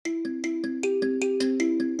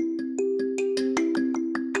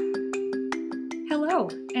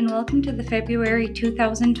and welcome to the February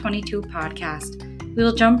 2022 podcast. We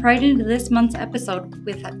will jump right into this month's episode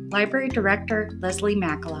with Library Director Leslie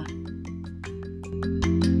Makala.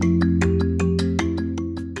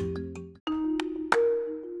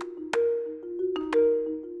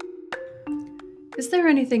 Is there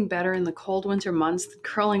anything better in the cold winter months than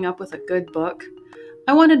curling up with a good book?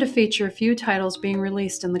 I wanted to feature a few titles being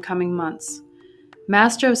released in the coming months.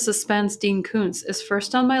 Master of Suspense Dean Koontz is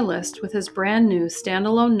first on my list with his brand new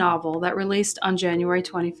standalone novel that released on January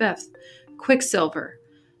 25th, Quicksilver.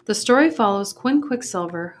 The story follows Quinn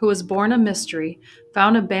Quicksilver, who was born a mystery,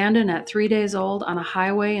 found abandoned at 3 days old on a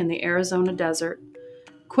highway in the Arizona desert.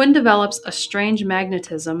 Quinn develops a strange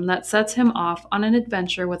magnetism that sets him off on an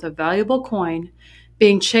adventure with a valuable coin,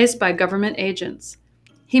 being chased by government agents.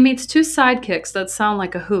 He meets two sidekicks that sound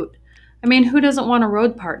like a hoot. I mean, who doesn't want a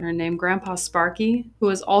road partner named Grandpa Sparky, who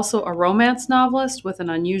is also a romance novelist with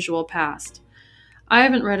an unusual past? I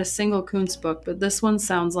haven't read a single Koontz book, but this one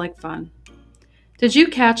sounds like fun. Did you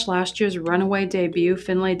catch last year's runaway debut,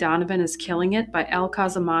 Finlay Donovan is Killing It by Al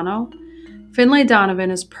Cazamano? Finlay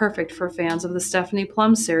Donovan is perfect for fans of the Stephanie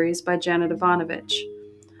Plum series by Janet Evanovich.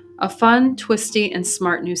 A fun, twisty, and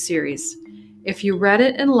smart new series. If you read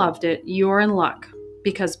it and loved it, you're in luck,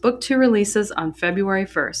 because Book 2 releases on February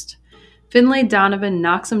 1st. Finlay Donovan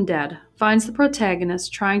knocks him dead, finds the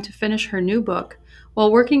protagonist trying to finish her new book while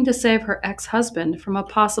working to save her ex-husband from a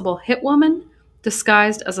possible hitwoman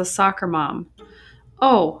disguised as a soccer mom.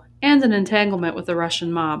 Oh, and an entanglement with the Russian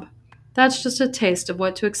mob. That's just a taste of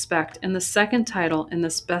what to expect in the second title in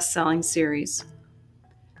this best-selling series.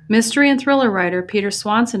 Mystery and thriller writer Peter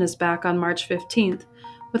Swanson is back on March 15th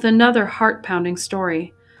with another heart-pounding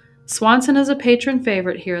story. Swanson is a patron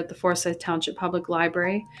favorite here at the Forsyth Township Public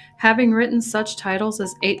Library, having written such titles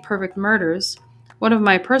as 8 Perfect Murders, one of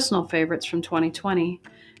my personal favorites from 2020,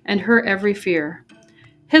 and Her Every Fear.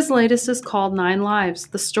 His latest is called 9 Lives,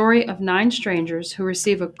 the story of 9 strangers who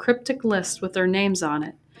receive a cryptic list with their names on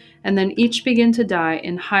it, and then each begin to die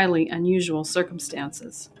in highly unusual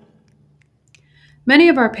circumstances. Many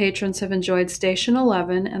of our patrons have enjoyed Station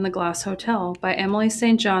 11 and The Glass Hotel by Emily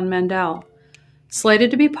St. John Mandel.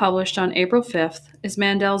 Slated to be published on April 5th is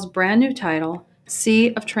Mandel's brand new title,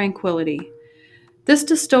 Sea of Tranquility. This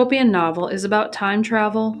dystopian novel is about time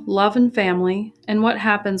travel, love and family, and what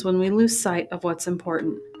happens when we lose sight of what's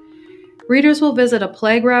important. Readers will visit a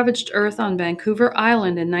plague-ravaged Earth on Vancouver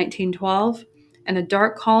Island in 1912 and a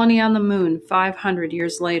dark colony on the moon 500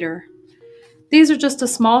 years later. These are just a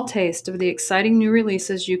small taste of the exciting new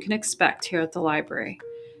releases you can expect here at the library.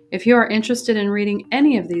 If you are interested in reading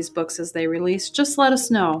any of these books as they release, just let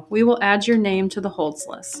us know. We will add your name to the holds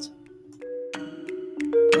list.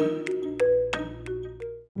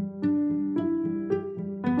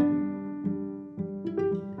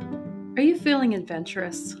 Are you feeling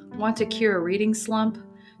adventurous? Want to cure a reading slump?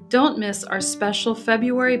 Don't miss our special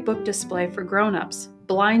February book display for grown-ups,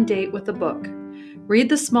 Blind Date with a Book. Read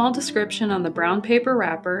the small description on the brown paper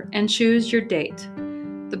wrapper and choose your date.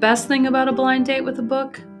 The best thing about a blind date with a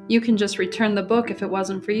book? You can just return the book if it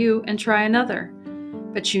wasn't for you and try another.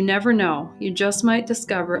 But you never know, you just might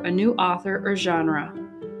discover a new author or genre.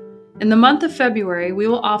 In the month of February, we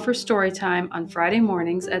will offer story time on Friday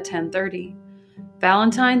mornings at 10:30.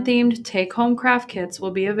 Valentine-themed take-home craft kits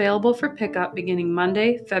will be available for pickup beginning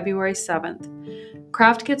Monday, February 7th.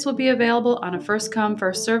 Craft kits will be available on a first-come,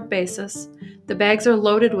 first-served basis. The bags are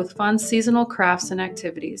loaded with fun seasonal crafts and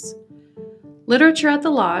activities. Literature at the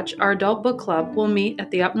Lodge, our adult book club, will meet at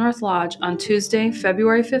the Up North Lodge on Tuesday,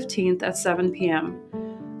 February 15th at 7 p.m.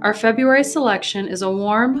 Our February selection is a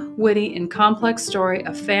warm, witty, and complex story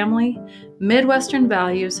of family, Midwestern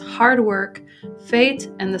values, hard work, fate,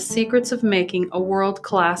 and the secrets of making a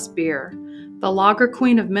world-class beer. The Lager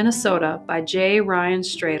Queen of Minnesota by J. Ryan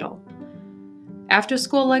Stradle. After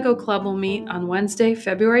School Lego Club will meet on Wednesday,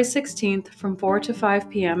 February 16th from 4 to 5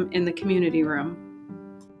 p.m. in the community room.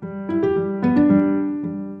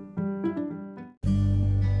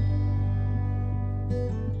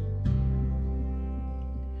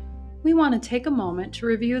 We want to take a moment to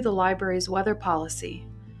review the library's weather policy.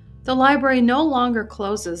 The library no longer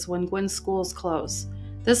closes when Gwyn's schools close.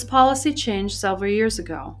 This policy changed several years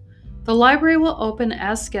ago. The library will open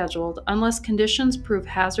as scheduled unless conditions prove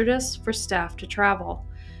hazardous for staff to travel.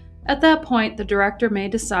 At that point, the director may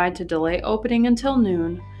decide to delay opening until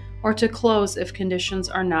noon or to close if conditions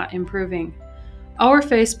are not improving. Our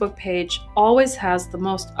Facebook page always has the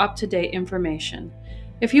most up-to-date information.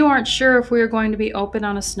 If you aren't sure if we are going to be open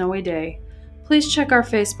on a snowy day, please check our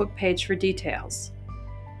Facebook page for details.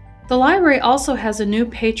 The library also has a new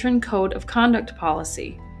patron code of conduct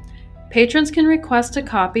policy. Patrons can request a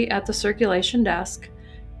copy at the circulation desk.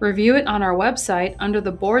 Review it on our website under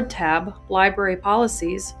the Board tab, Library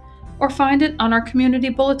Policies, or find it on our Community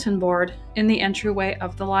Bulletin Board in the entryway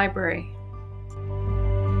of the library.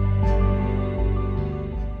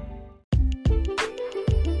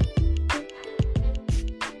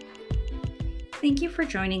 Thank you for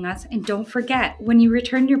joining us, and don't forget, when you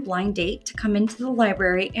return your blind date, to come into the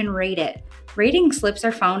library and rate it. Rating slips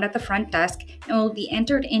are found at the front desk and will be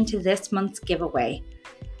entered into this month's giveaway.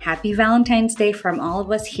 Happy Valentine's Day from all of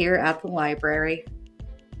us here at the library.